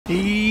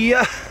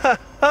Yeah,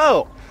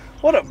 oh,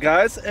 what up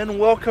guys, and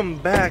welcome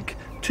back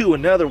to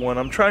another one.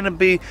 I'm trying to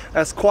be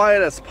as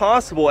quiet as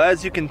possible.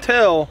 As you can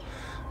tell,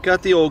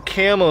 got the old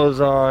camos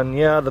on.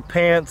 Yeah, the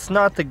pants,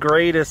 not the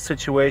greatest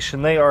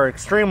situation. They are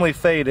extremely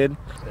faded,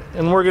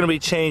 and we're gonna be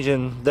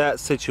changing that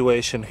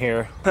situation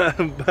here.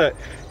 But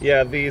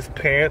yeah, these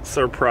pants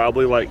are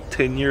probably like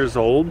 10 years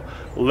old.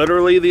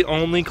 Literally the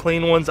only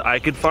clean ones I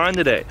could find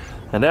today.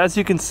 And as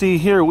you can see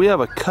here, we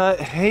have a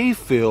cut hay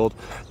field,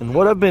 and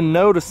what I've been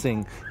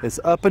noticing is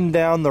up and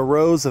down the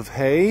rows of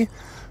hay,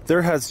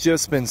 there has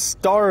just been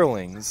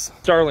starlings.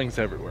 Starlings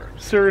everywhere.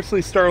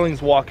 Seriously,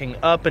 starlings walking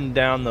up and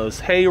down those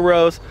hay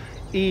rows,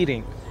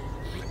 eating.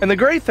 And the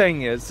great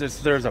thing is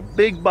there's a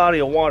big body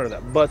of water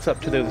that butts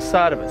up to the other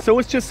side of it. So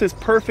it's just this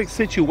perfect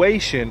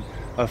situation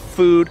of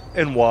food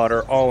and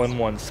water all in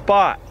one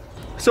spot.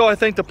 So I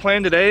think the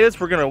plan today is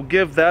we're gonna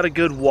give that a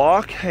good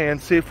walk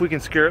and see if we can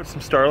scare up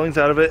some starlings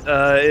out of it.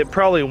 It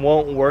probably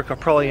won't work. I'll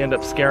probably end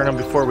up scaring them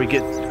before we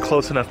get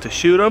close enough to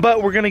shoot them,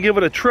 but we're gonna give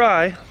it a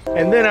try.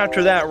 And then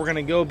after that, we're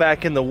gonna go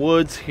back in the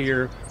woods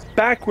here,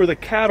 back where the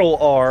cattle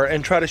are,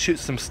 and try to shoot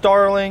some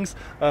starlings,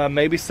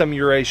 maybe some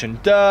Eurasian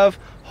dove,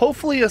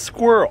 hopefully a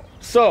squirrel.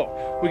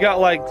 So we got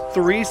like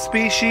 3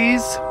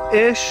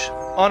 species-ish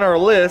on our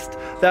list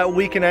that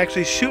we can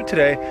actually shoot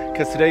today,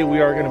 because today we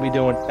are going to be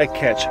doing a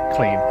catch,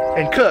 clean,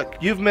 and cook.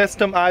 You've missed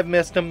them, I've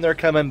missed them, they're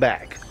coming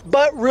back.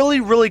 But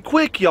really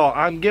quick, y'all,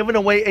 I'm giving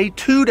away a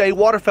 2-day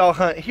waterfowl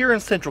hunt here in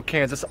central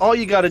Kansas. All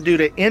you got to do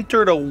to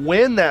enter to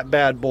win that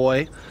bad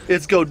boy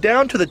is go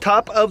down to the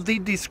top of the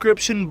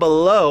description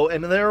below,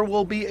 and there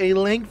will be a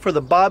link for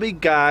the Bobby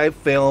Guy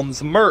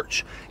Films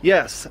merch.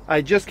 Yes,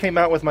 I just came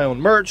out with my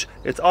own merch.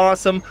 It's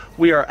awesome.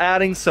 We are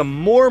adding some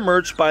more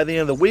merch by the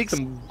end of the week,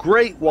 some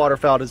great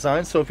waterfowl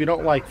designs. So if you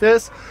don't like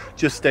this,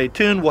 just stay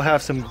tuned. We'll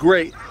have some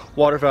great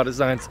waterfowl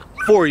designs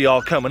for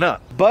y'all coming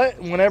up. But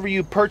whenever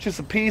you purchase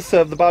a piece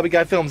of the Bobby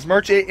Guy Films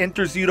merch, it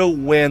enters you to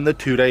win the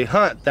 2-day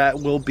hunt. That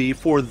will be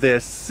for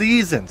this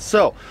season.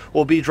 So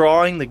we'll be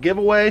drawing the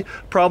giveaway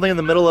probably in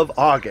the middle of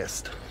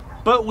August.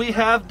 But we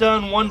have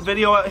done one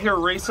video out here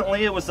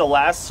recently. It was the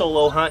last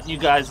solo hunt. You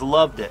guys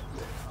loved it.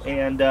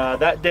 And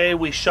that day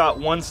we shot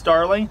 1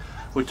 starling.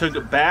 We took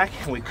it back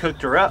and we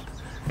cooked her up.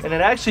 And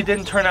it actually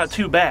didn't turn out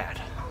too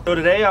bad. So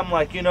today I'm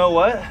like, you know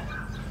what?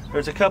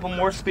 There's a couple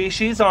more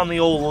species on the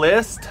old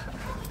list.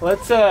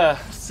 Let's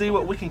see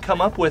what we can come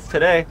up with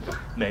today.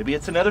 Maybe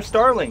it's another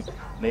starling.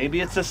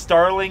 Maybe it's a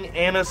starling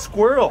and a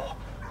squirrel.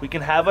 We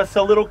can have us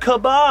a little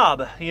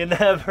kebab. You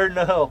never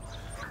know.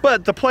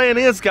 But the plan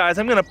is, guys,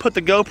 I'm gonna put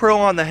the GoPro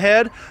on the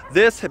head.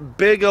 This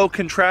big old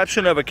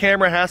contraption of a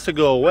camera has to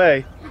go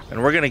away,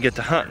 and we're gonna get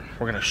to hunting.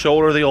 We're gonna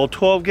shoulder the old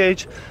 12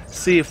 gauge,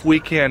 see if we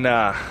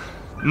can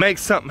make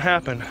something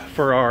happen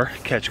for our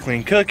catch,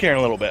 clean, cook here in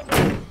a little bit.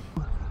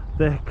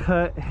 The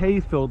cut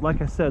hayfield,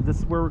 like I said, this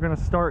is where we're gonna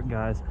start,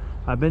 guys.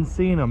 I've been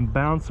seeing them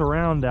bounce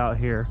around out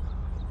here.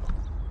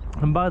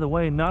 And by the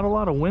way, not a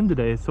lot of wind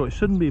today, so it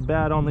shouldn't be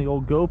bad on the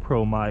old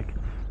GoPro mic.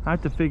 I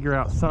have to figure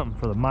out something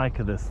for the mic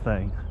of this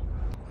thing.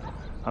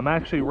 I'm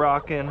actually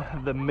rocking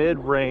the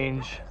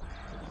mid-range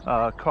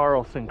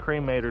Carlson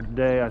cremator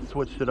today. I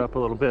switched it up a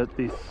little bit.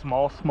 These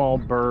small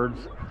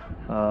birds.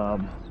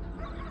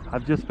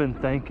 I've just been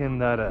thinking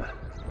that a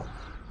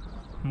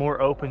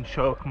more open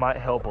choke might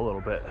help a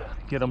little bit.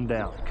 Get them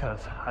down,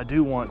 because I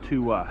do want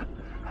to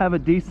have a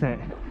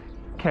decent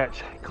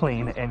catch,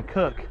 clean, and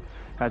cook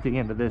at the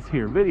end of this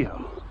here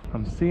video.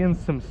 I'm seeing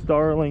some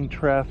starling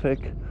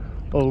traffic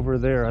over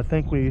there. I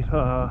think we,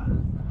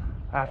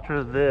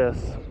 after this,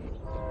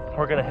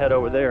 we're gonna head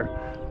over there.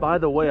 By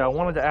the way, I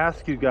wanted to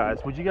ask you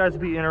guys, would you guys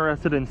be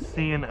interested in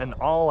seeing an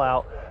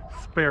all-out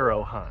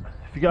sparrow hunt?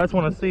 If you guys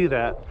want to see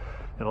that,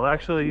 it'll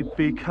actually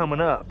be coming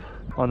up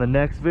on the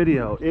next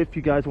video if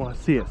you guys want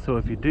to see it. So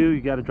if you do,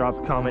 you got to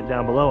drop a comment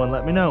down below and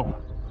let me know.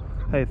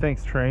 Hey,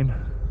 thanks, train.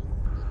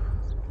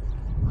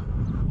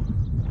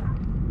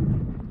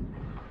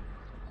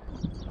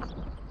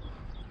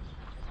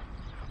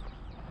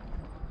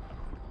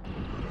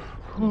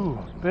 Whew,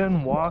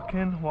 been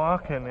walking,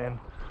 and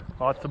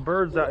lots of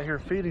birds out here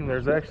feeding.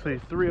 There's actually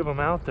 3 of them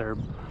out there,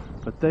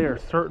 but they are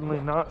certainly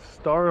not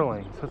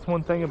starlings. That's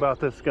one thing about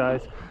this,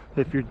 guys.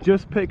 If you're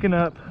just picking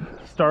up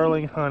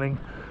starling hunting,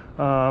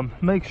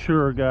 make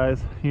sure,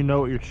 guys, you know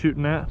what you're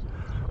shooting at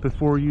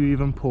before you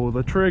even pull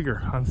the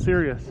trigger. I'm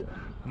serious.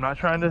 I'm not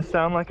trying to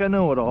sound like I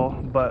know it all,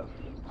 but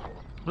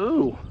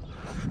ooh,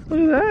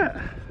 look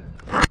at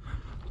that.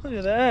 Look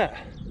at that.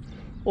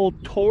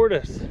 Old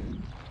tortoise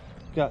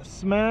got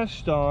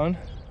smashed on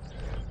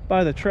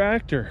by the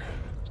tractor.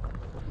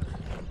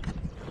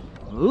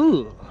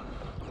 Ooh.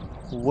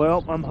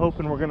 Well, I'm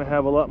hoping we're gonna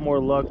have a lot more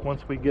luck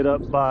once we get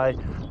up by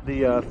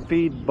the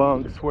feed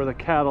bunks where the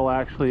cattle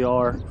actually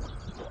are.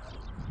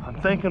 I'm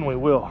thinking we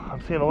will.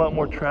 I'm seeing a lot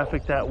more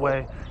traffic that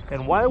way.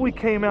 And why we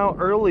came out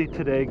early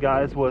today,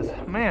 guys, was,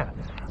 man,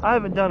 I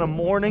haven't done a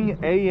morning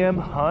AM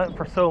hunt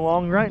for so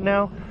long. Right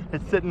now,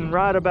 it's sitting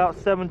right about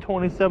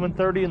 7:20,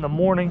 7:30 in the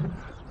morning.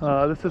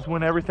 This is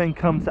when everything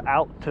comes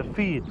out to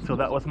feed, so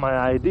that was my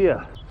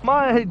idea.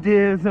 My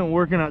idea isn't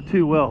working out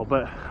too well,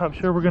 but I'm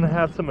sure we're gonna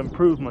have some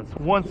improvements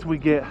once we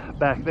get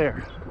back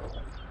there.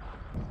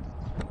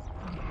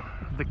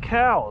 The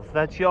cows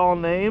that y'all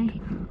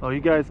named, oh,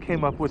 you guys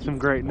came up with some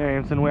great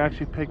names, and we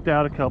actually picked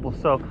out a couple,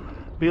 so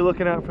be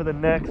looking out for the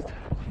next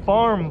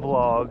farm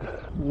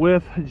vlog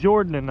with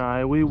Jordan and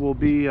I. We will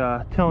be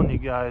telling you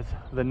guys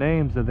the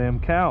names of them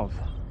cows.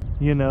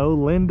 You know,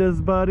 Linda's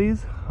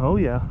buddies. Oh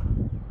yeah.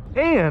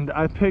 And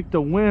I picked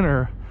a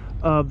winner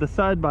of the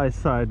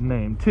side-by-side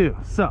name too,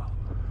 so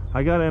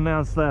I gotta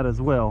announce that as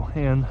well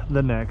in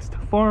the next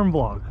farm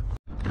vlog.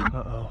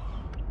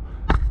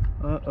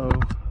 Uh-oh,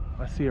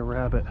 I see a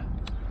rabbit.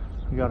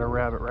 We got a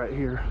rabbit right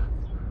here.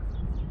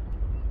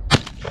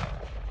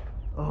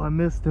 Oh, I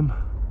missed him.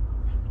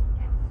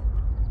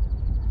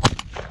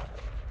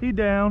 He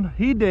down,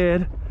 he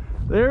dead.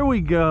 There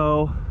we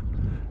go.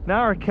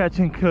 Now our catch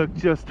and cook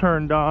just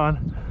turned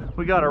on.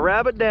 We got a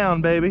rabbit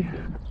down, baby.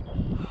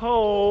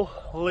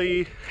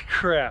 Holy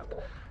crap.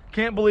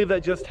 Can't believe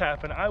that just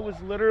happened. I was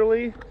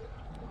literally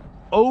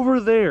over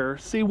there.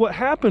 See, what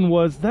happened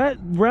was that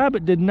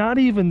rabbit did not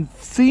even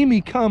see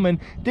me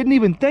coming, didn't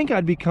even think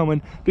I'd be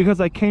coming,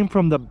 because I came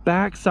from the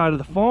back side of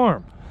the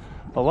farm.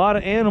 A lot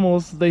of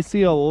animals, they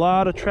see a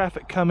lot of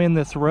traffic come in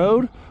this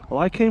road. Well,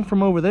 I came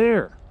from over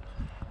there.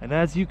 And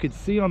as you could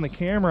see on the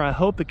camera, I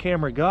hope the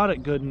camera got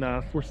it good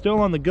enough. We're still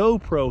on the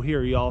GoPro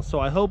here, y'all, so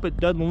I hope it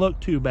doesn't look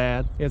too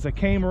bad. As I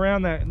came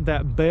around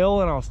that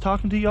bale and I was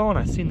talking to y'all and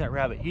I seen that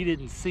rabbit, he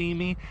didn't see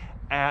me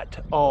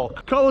at all.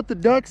 Call it the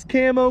DUX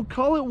camo,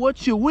 call it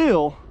what you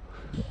will,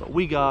 but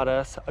we got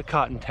us a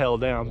cottontail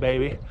down,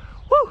 baby.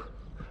 Woo!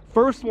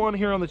 First one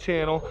here on the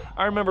channel.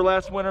 I remember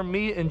last winter,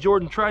 me and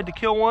Jordan tried to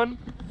kill one,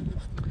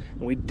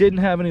 and we didn't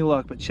have any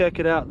luck, but check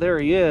it out, there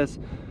he is.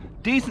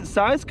 Decent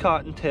sized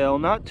cottontail,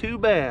 not too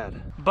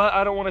bad, but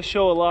I don't want to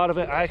show a lot of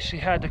it. I actually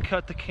had to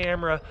cut the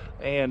camera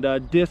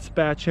and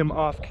dispatch him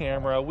off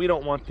camera. We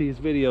don't want these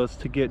videos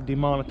to get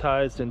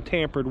demonetized and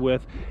tampered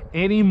with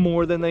any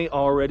more than they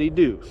already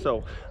do,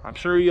 so I'm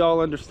sure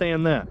y'all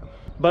understand that.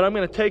 But I'm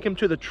going to take him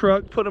to the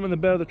truck, put him in the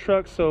bed of the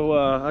truck so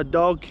a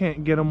dog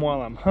can't get him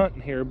while I'm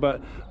hunting here,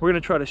 but we're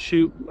going to try to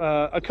shoot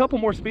a couple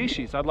more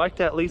species. I'd like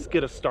to at least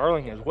get a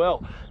starling as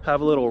well, have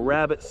a little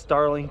rabbit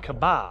starling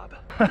kebab.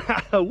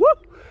 Woo!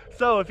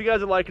 So if you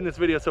guys are liking this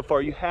video so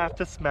far, you have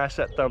to smash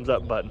that thumbs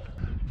up button.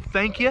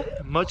 Thank you,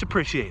 much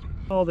appreciated.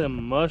 All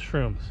them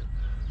mushrooms.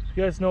 If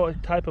you guys know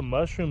what type of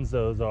mushrooms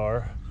those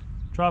are,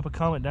 drop a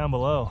comment down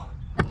below.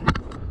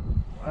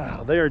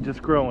 Wow, they are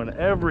just growing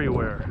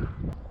everywhere.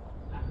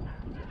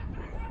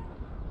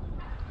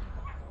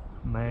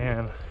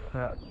 Man,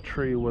 that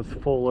tree was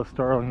full of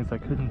starlings. I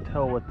couldn't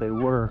tell what they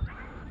were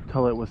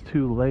until it was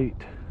too late.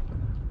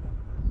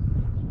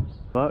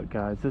 But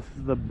guys, this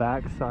is the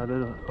back side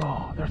of the...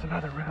 Oh, there's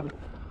another rabbit.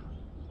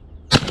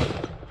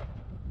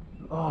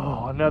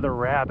 Oh, another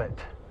rabbit.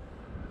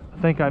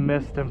 I think I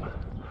missed him.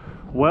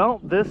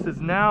 Well, this is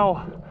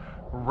now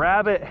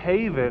Rabbit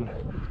Haven.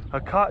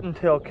 A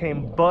cottontail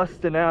came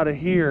busting out of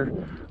here,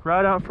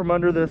 right out from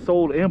under this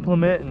old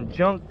implement and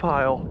junk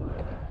pile.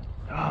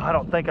 Oh, I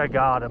don't think I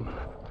got him.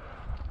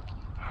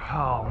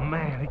 Oh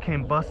man, he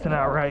came busting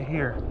out right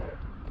here.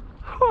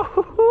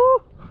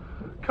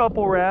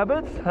 Couple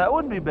rabbits, that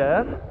wouldn't be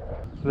bad.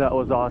 That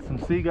was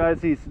awesome. See guys,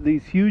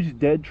 these huge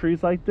dead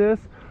trees like this,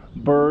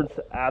 birds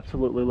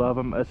absolutely love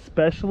them,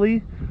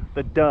 especially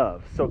the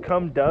doves. So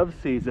come dove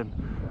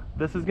season,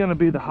 this is gonna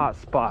be the hot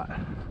spot.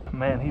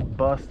 Man, he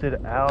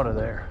busted out of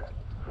there.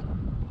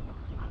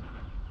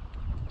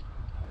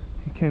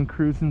 He came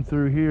cruising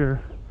through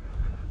here.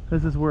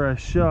 This is where I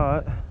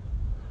shot.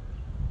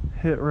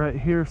 Hit right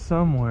here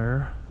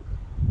somewhere.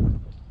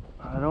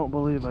 I don't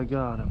believe I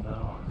got him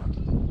though.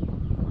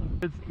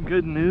 It's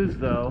good news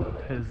though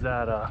is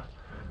that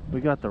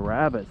we got the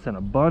rabbits in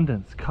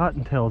abundance.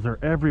 Cottontails are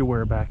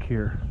everywhere back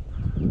here.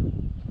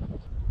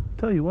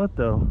 Tell you what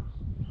though,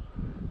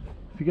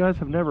 if you guys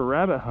have never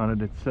rabbit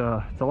hunted, it's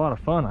a lot of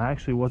fun. I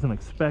actually wasn't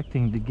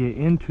expecting to get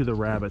into the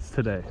rabbits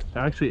today.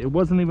 Actually, it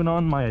wasn't even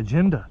on my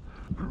agenda.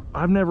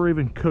 I've never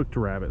even cooked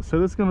rabbits, so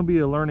this is going to be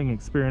a learning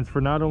experience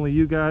for not only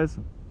you guys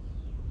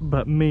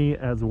but me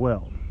as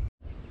well.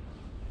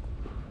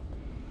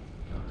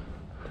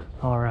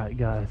 All right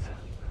guys,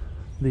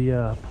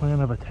 the plan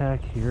of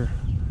attack here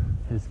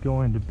is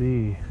going to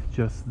be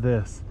just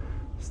this: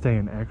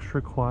 staying extra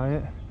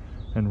quiet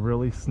and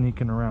really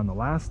sneaking around. The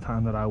last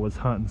time that I was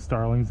hunting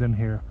starlings in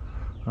here,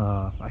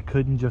 I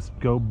couldn't just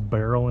go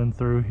barreling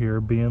through here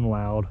being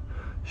loud,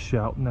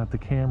 shouting at the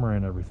camera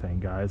and everything,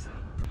 guys.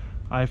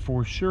 I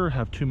for sure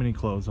have too many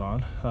clothes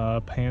on,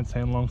 pants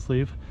and long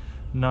sleeve.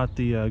 Not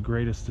the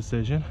greatest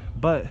decision,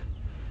 but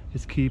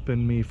it's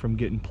keeping me from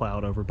getting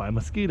plowed over by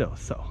mosquitoes.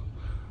 So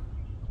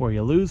where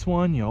you lose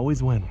one, you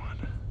always win one.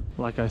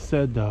 Like I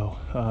said though,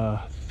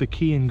 the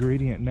key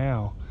ingredient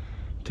now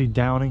to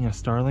downing a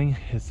starling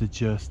is to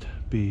just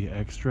be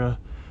extra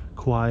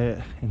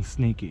quiet and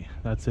sneaky.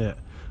 That's it.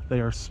 They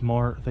are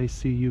smart. They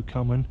see you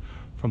coming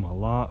from a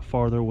lot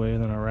farther away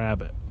than a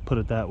rabbit, put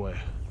it that way.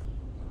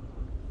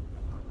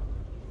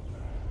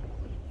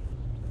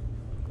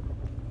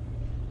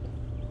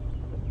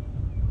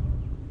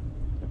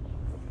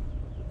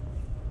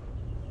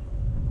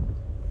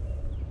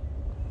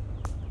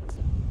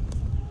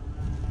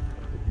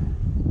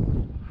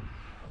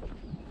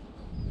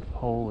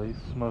 Holy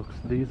smokes,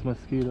 these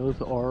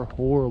mosquitoes are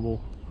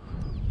horrible.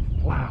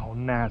 Wow,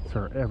 gnats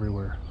are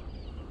everywhere.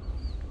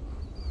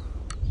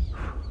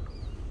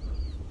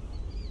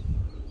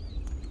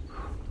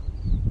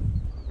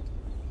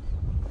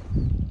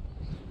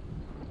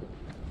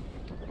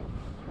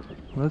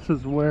 This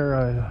is where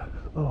I,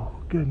 oh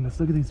goodness,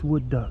 look at these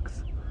wood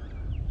ducks.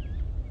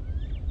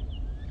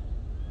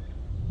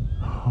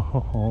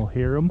 Oh,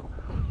 hear them?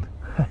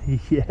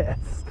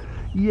 Yes,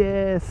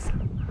 yes,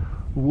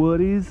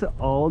 woodies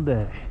all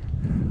day.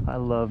 I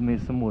love me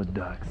some wood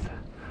ducks.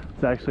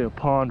 It's actually a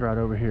pond right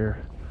over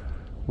here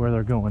where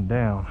they're going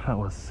down. That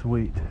was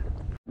sweet.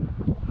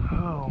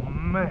 Oh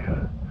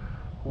man.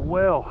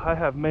 Well, I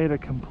have made a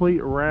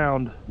complete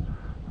round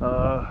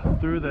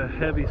through the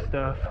heavy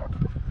stuff.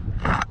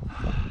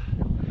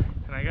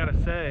 And I gotta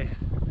say,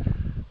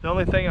 the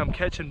only thing I'm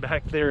catching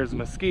back there is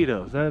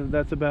mosquitoes.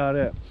 That's about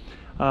it.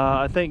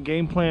 I think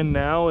game plan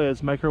now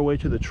is make our way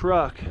to the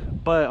truck,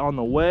 but on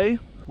the way,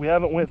 we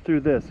haven't went through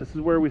this. This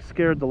is where we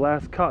scared the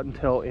last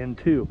cottontail in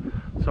too.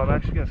 So I'm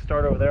actually gonna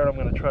start over there and I'm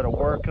gonna try to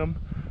work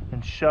them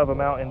and shove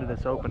them out into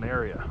this open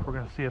area. We're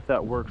gonna see if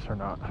that works or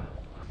not.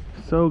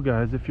 So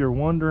guys, if you're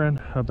wondering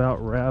about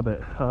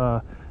rabbit,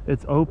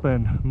 it's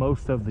open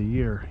most of the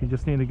year. You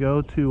just need to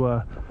go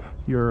to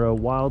your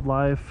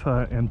wildlife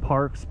and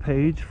parks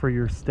page for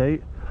your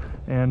state.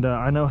 And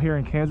I know here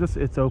in Kansas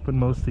it's open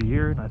most of the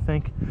year, and I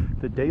think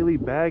the daily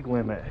bag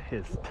limit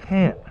is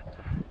 10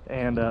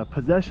 and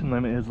possession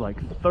limit is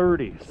like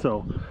 30,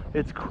 so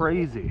it's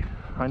crazy.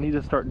 I need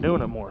to start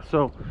doing it more.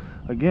 So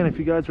again, if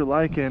you guys are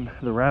liking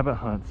the rabbit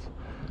hunts,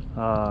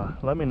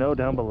 let me know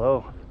down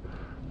below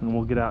and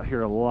we'll get out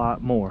here a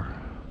lot more.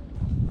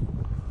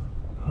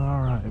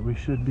 All right, we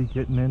should be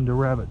getting into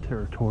rabbit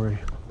territory.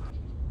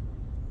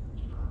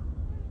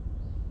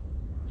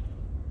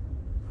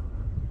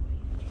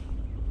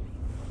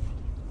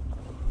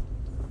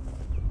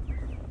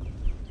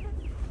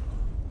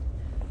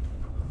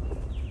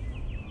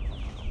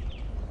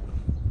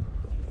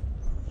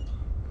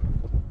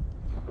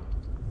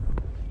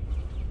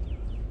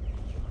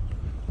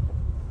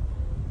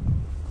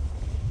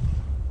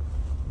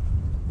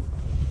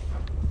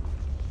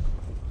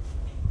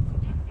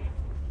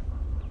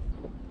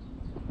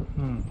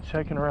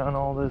 Checking around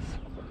all this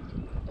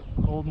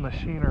old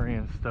machinery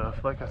and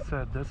stuff. Like I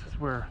said, this is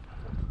where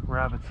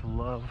rabbits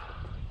love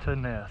to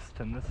nest,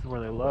 and this is where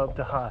they love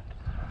to hide.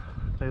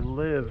 They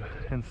live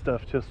in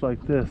stuff just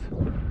like this.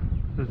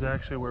 This is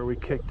actually where we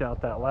kicked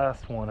out that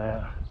last one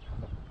at.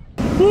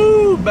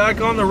 Woo!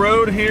 Back on the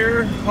road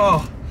here.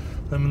 Oh,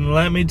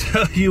 let me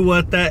tell you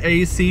what, that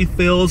AC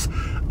feels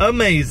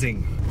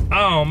amazing.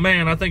 Oh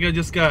man, I think I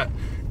just got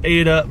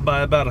ate up by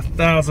about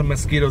 1,000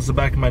 mosquitoes. The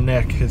back of my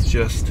neck is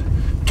just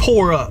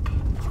tore up.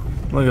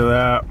 Look at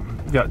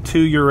that. Got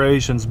two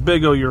Eurasians,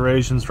 big old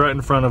Eurasians right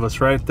in front of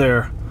us right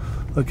there.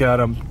 Look at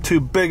them,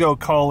 two big old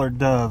collared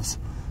doves.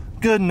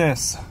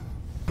 Goodness.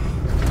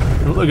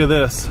 Look at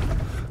this.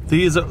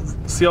 These,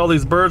 see all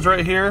these birds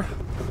right here?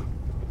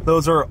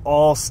 Those are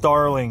all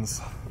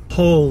starlings.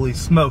 Holy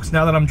smokes,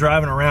 now that I'm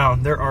driving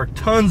around, there are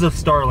tons of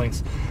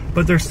starlings,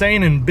 but they're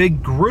staying in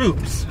big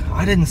groups.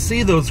 I didn't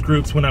see those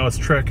groups when I was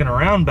trekking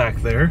around back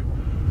there.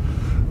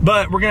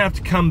 But we're gonna have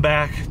to come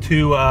back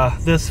to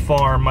this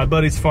farm, my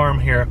buddy's farm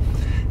here,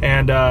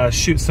 and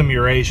shoot some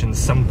Eurasians,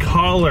 some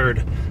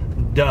collared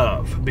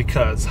dove,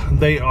 because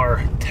they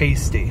are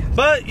tasty.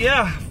 But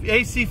yeah,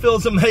 AC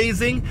feels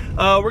amazing.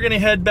 We're gonna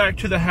head back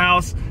to the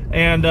house,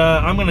 and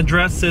I'm gonna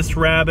dress this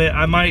rabbit.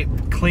 I might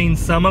clean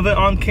some of it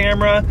on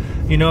camera.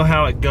 You know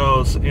how it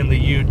goes in the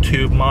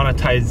YouTube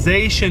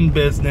monetization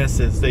business,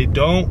 is they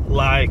don't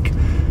like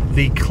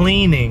the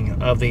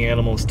cleaning of the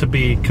animals to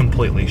be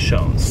completely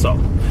shown.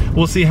 So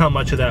we'll see how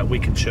much of that we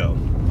can show.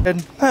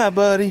 And hi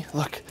buddy,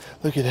 look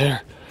at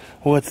there.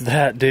 What's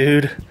that,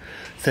 dude?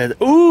 Said,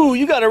 ooh,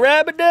 you got a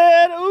rabbit,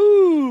 Dad?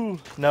 Ooh.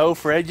 No,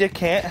 Fred, you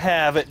can't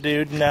have it,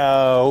 dude,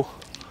 no.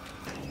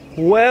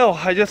 Well,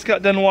 I just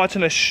got done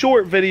watching a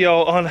short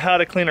video on how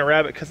to clean a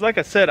rabbit, because like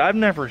I said, I've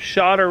never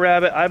shot a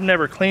rabbit, I've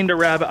never cleaned a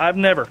rabbit, I've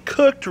never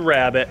cooked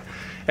rabbit.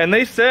 And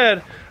they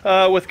said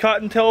with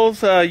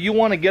cottontails, you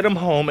want to get them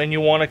home and you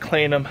want to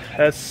clean them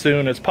as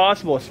soon as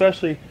possible,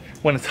 especially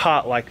when it's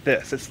hot like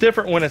this. It's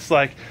different when it's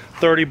like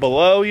 30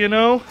 below, you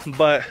know,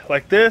 but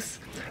like this,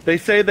 they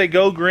say they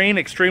go green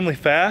extremely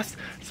fast,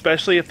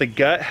 especially if the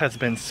gut has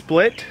been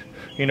split.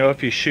 You know,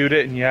 if you shoot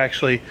it and you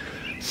actually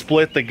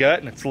split the gut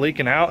and it's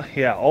leaking out,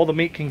 yeah, all the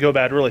meat can go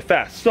bad really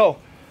fast. So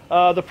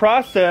the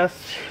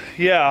process,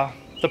 yeah,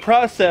 the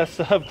process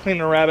of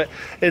cleaning a rabbit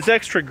is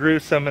extra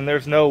gruesome, and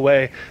there's no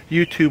way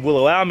YouTube will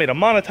allow me to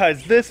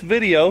monetize this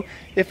video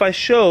if I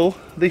show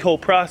the whole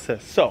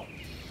process. So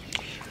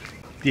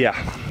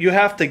yeah, you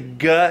have to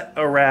gut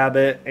a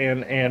rabbit,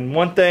 and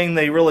one thing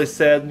they really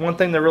said, one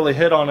thing they really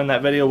hit on in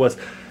that video was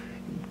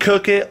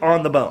cook it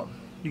on the bone.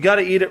 You got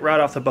to eat it right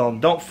off the bone.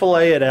 Don't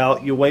fillet it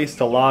out. You waste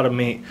a lot of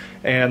meat.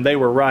 And they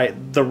were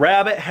right. The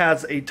rabbit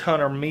has a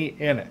ton of meat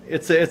in it.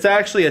 It's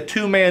actually a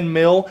two-man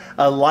meal,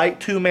 a light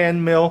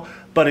two-man meal,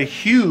 but a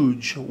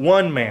huge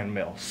one-man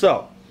meal.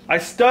 So I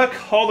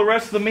stuck all the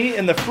rest of the meat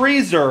in the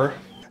freezer.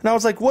 And I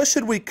was like, what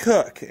should we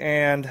cook?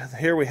 And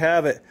here we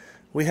have it.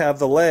 We have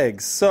the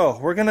legs. So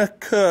we're going to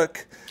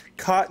cook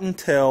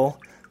Cottontail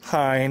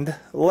hind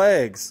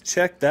legs.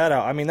 Check that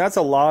out. I mean, that's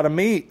a lot of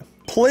meat.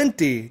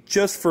 Plenty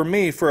just for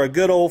me for a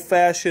good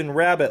old-fashioned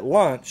rabbit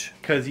lunch.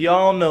 Because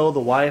y'all know the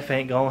wife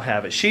ain't gonna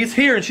have it. She's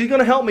here and she's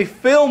gonna help me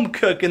film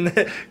cooking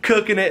it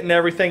and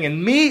everything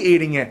and me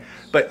eating it.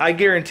 But I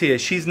guarantee you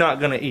she's not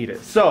gonna eat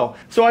it. So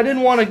I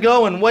didn't want to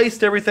go and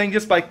waste everything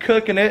just by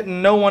cooking it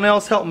and no one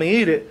else help me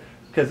eat it.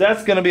 Because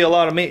that's gonna be a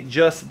lot of meat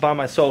just by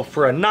myself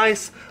for a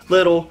nice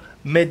little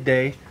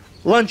midday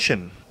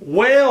luncheon.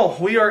 Well,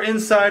 we are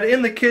inside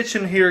in the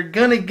kitchen here,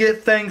 gonna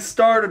get things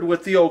started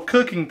with the old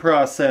cooking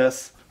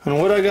process. And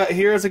what I got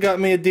here is I got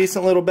me a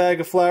decent little bag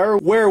of flour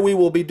where we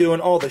will be doing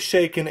all the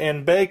shaking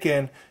and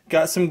baking.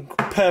 Got some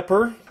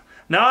pepper.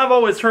 Now I've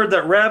always heard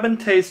that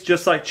rabbit tastes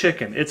just like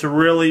chicken. It's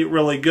really,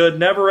 really good.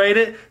 Never ate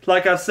it.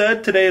 Like I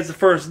said, today is the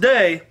first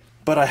day.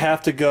 But I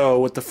have to go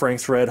with the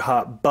Frank's Red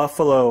Hot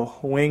Buffalo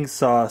Wing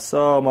Sauce.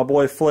 Oh, my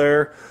boy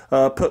Flair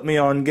put me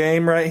on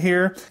game right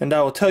here. And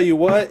I will tell you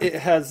what, it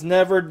has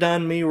never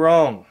done me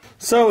wrong.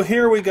 So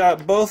here we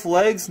got both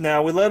legs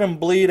now. We let them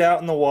bleed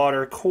out in the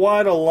water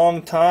quite a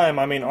long time.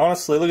 I mean,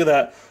 honestly, look at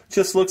that.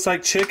 Just looks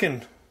like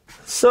chicken.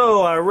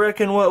 So I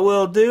reckon what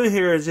we'll do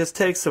here is just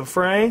take some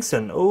Franks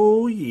and,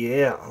 oh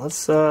yeah,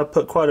 let's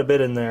put quite a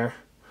bit in there.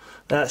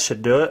 That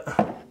should do it.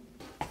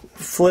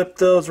 Flip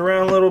those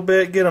around a little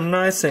bit, get them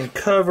nice and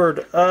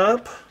covered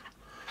up.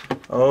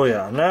 Oh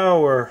yeah, now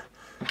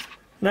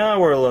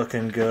we're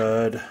looking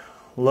good.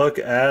 Look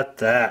at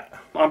that.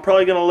 I'm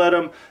probably going to let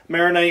them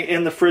marinate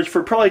in the fridge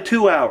for probably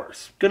 2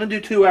 hours. Going to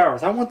do 2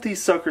 hours. I want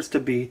these suckers to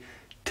be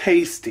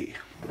tasty.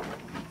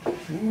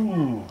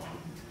 Ooh.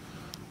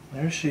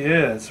 There she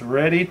is,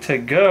 ready to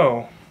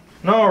go.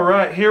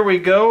 Alright, here we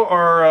go.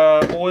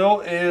 Our oil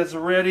is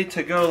ready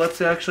to go.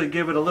 Let's actually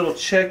give it a little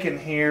check in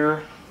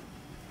here.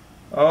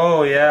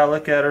 Oh yeah,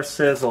 look at her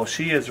sizzle.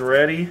 She is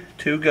ready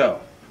to go.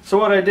 So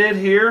what I did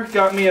here,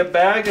 got me a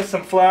bag of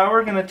some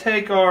flour. Going to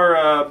take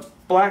our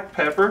black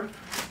pepper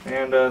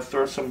and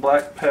throw some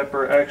black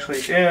pepper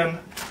actually in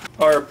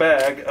our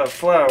bag of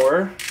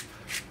flour.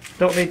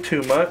 Don't need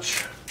too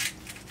much.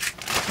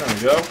 There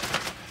we go.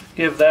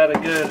 Give that a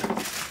good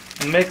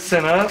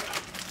mixing up.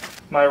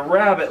 My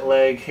rabbit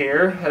leg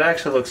here, it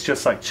actually looks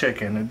just like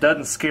chicken. It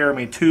doesn't scare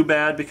me too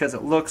bad because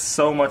it looks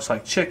so much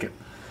like chicken.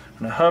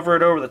 I'm going to hover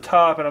it over the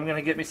top and I'm going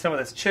to get me some of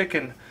this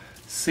chicken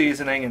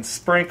seasoning and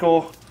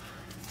sprinkle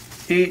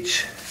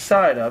each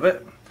side of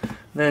it.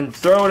 Then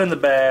throw it in the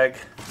bag,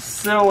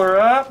 seal her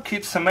up,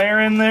 keep some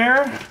air in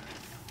there, and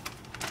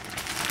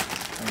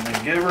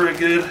then give her a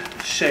good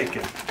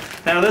shaking.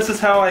 Now this is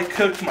how I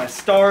cooked my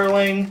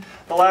starling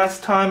the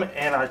last time,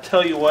 and I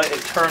tell you what, it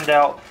turned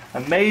out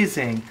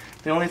amazing.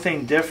 The only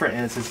thing different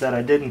is that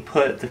I didn't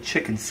put the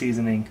chicken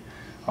seasoning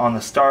on the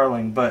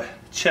starling, but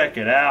check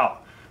it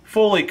out.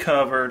 Fully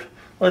covered.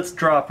 Let's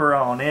drop her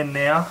on in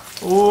now.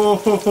 Ooh,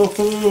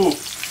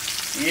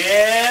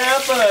 yeah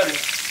buddy.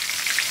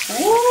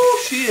 Woo,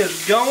 she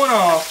is going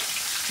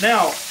off.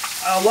 Now,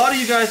 a lot of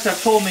you guys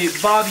have told me,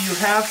 Bobby, you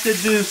have to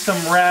do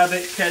some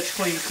rabbit catch,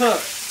 clean,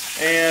 cook.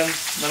 And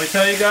let me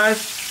tell you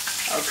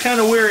guys, I was kind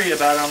of weary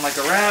about it. I'm like,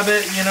 a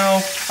rabbit, you know,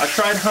 I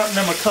tried hunting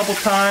them a couple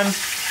times,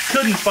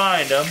 couldn't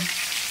find them.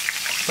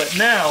 But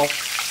now,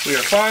 we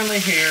are finally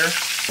here.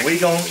 We're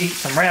going to eat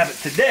some rabbit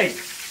today.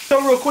 So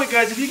real quick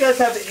guys, if you guys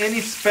have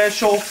any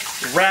special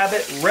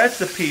rabbit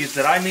recipes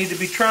that I need to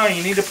be trying,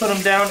 you need to put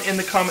them down in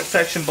the comment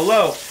section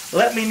below.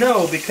 Let me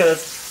know,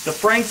 because the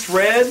Frank's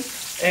Red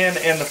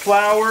and the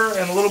flour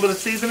and a little bit of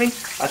seasoning,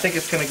 I think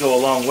it's going to go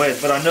a long way.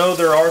 But I know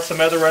there are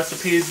some other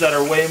recipes that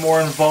are way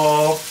more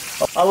involved,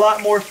 a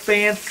lot more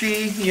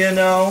fancy, you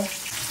know.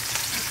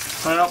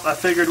 Well, I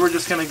figured we're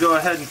just going to go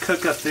ahead and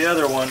cook up the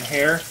other one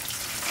here.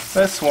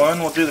 This one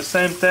we'll do the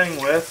same thing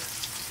with.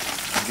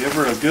 Give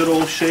her a good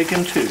old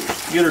shaking too.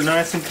 Get her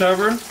nice and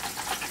covered.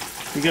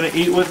 You gonna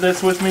eat with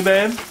this with me,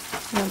 babe?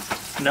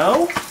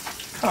 No?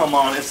 Come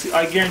on,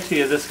 I guarantee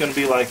you this is gonna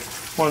be like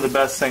one of the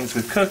best things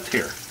we've cooked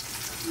here.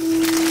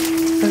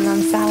 Put it on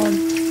a salad.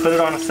 Put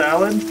it on a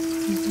salad?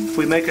 Mm-hmm. If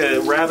we make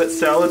a rabbit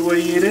salad, will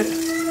you eat it?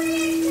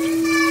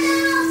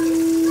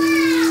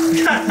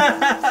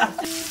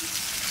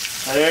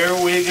 There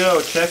we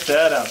go, check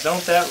that out.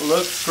 Don't that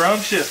look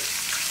scrumptious?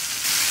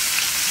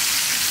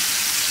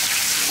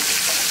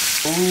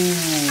 Ooh,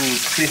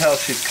 see how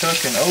she's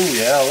cooking. Oh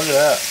yeah, look at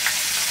that.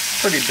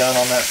 Pretty done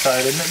on that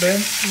side, isn't it, babe?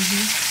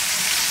 Mm-hmm.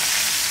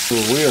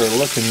 Ooh, we are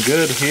looking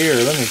good here.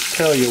 Let me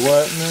tell you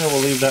what. No,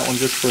 we'll leave that one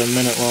just for a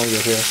minute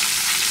longer here.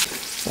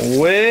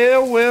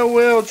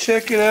 Well,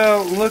 check it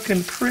out.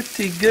 Looking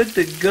pretty good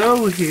to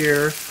go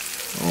here.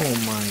 Oh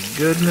my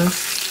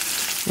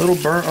goodness. A little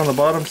burnt on the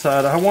bottom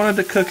side. I wanted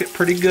to cook it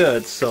pretty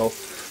good, so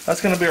that's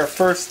going to be our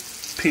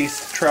first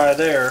piece to try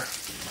there.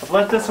 I've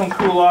let this one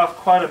cool off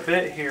quite a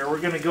bit here. We're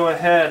going to go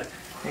ahead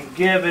and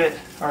give it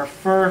our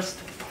first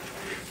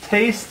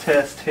taste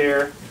test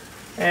here.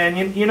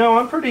 And you know,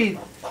 I'm pretty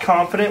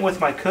confident with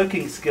my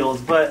cooking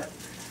skills, but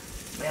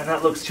man, Man,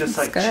 that looks just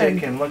like good.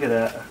 chicken. Look at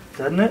that.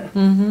 Doesn't it?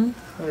 Mm-hmm.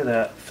 Look at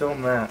that.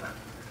 Film that.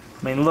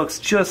 I mean, looks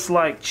just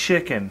like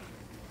chicken.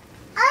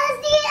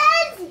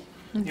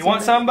 You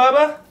want some,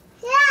 Bubba?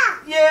 Yeah.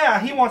 Yeah,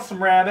 he wants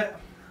some rabbit.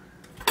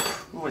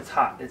 Ooh, it's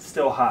hot. It's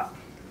still hot.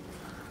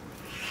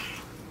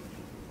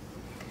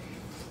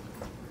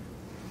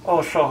 Oh,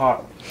 it's so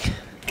hot.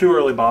 Too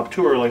early, Bob.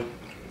 Too early.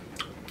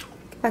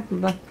 Back,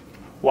 Bubba.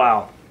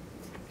 Wow.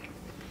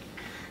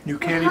 You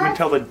can't even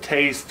tell the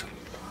taste,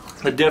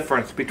 the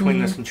difference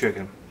between this and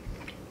chicken.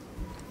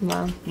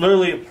 Wow.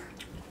 Literally,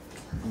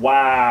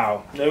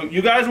 wow. No,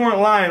 you guys weren't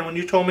lying when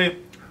you told me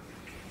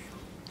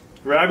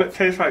rabbit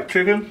tastes like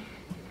chicken.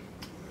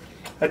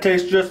 It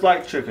tastes just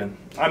like chicken.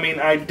 I mean,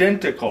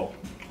 identical.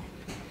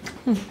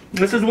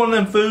 This is one of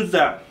them foods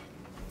that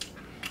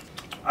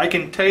I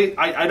can taste.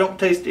 I don't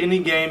taste any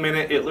game in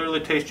it. It literally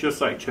tastes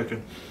just like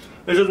chicken.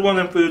 This is one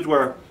of them foods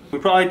where we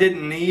probably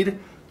didn't need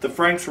the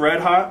Frank's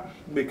Red Hot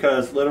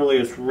because literally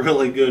it's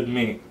really good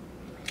meat.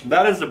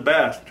 That is the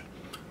best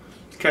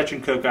catch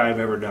and cook I've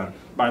ever done,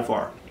 by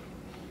far.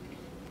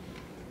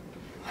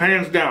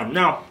 Hands down.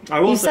 Now, I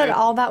will say... You said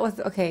all that was...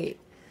 Okay.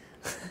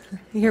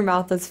 Your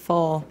mouth is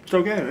full. It's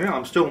okay, yeah,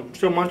 I'm still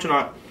munching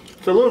on it.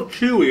 It's a little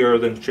chewier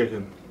than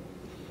chicken.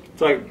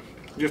 It's like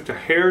just a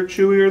hair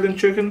chewier than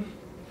chicken.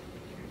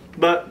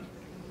 But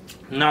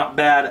not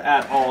bad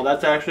at all.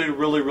 That's actually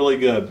really, really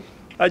good.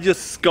 I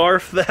just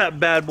scarfed that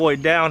bad boy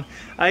down.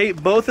 I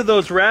ate both of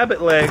those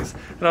rabbit legs,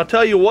 and I'll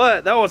tell you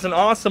what, that was an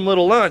awesome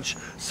little lunch.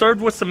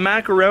 Served with some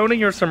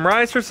macaroni or some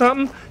rice or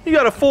something, you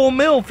got a full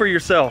meal for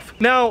yourself.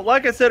 Now,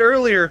 like I said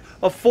earlier,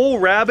 a full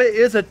rabbit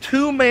is a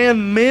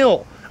two-man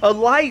meal. A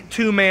light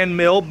two-man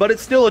meal, but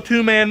it's still a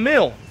two-man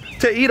meal.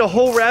 To eat a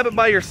whole rabbit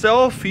by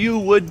yourself, you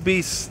would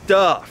be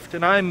stuffed,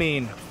 and I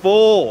mean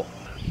full.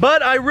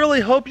 But I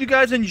really hope you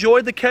guys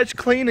enjoyed the catch,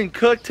 clean, and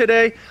cook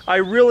today. I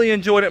really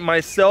enjoyed it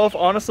myself.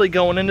 Honestly,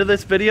 going into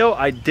this video,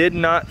 I did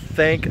not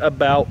think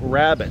about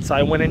rabbits.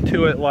 I went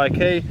into it like,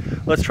 hey,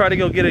 let's try to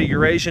go get a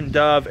Eurasian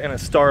dove and a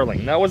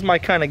starling. That was my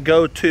kind of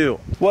go-to.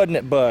 Wasn't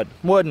it, bud?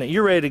 Wasn't it?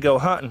 You're ready to go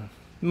hunting.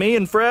 Me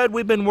and Fred,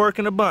 we've been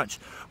working a bunch.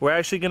 We're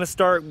actually going to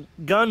start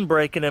gun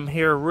breaking him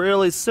here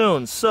really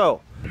soon.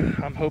 So,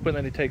 I'm hoping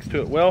that he takes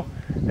to it well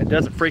and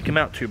doesn't freak him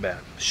out too bad.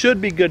 Should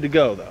be good to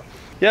go, though.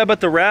 Yeah,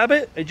 but the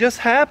rabbit, it just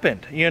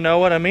happened. You know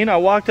what I mean? I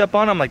walked up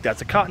on him like,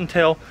 that's a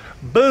cottontail.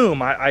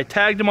 Boom, I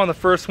tagged him on the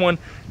first one.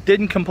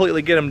 Didn't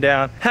completely get him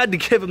down. Had to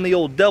give him the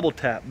old double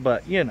tap,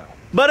 but you know.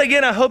 But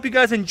again, I hope you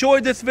guys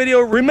enjoyed this video.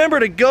 Remember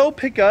to go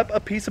pick up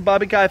a piece of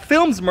Bobby Guy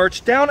Films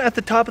merch down at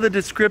the top of the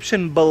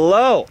description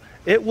below.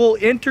 It will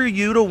enter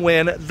you to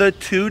win the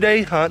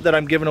 2-day hunt that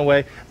I'm giving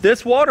away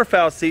this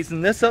waterfowl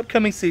season, this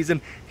upcoming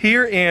season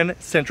here in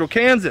Central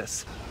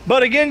Kansas.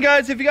 But again,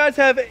 guys, if you guys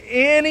have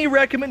any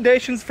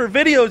recommendations for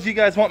videos you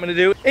guys want me to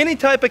do, any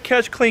type of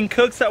catch, clean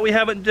cooks that we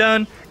haven't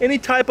done, any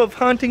type of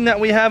hunting that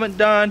we haven't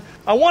done,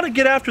 I want to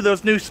get after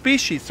those new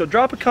species. So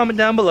drop a comment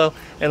down below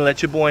and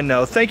let your boy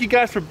know. Thank you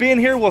guys for being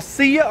here. We'll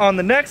see you on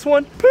the next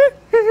one.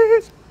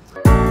 Peace.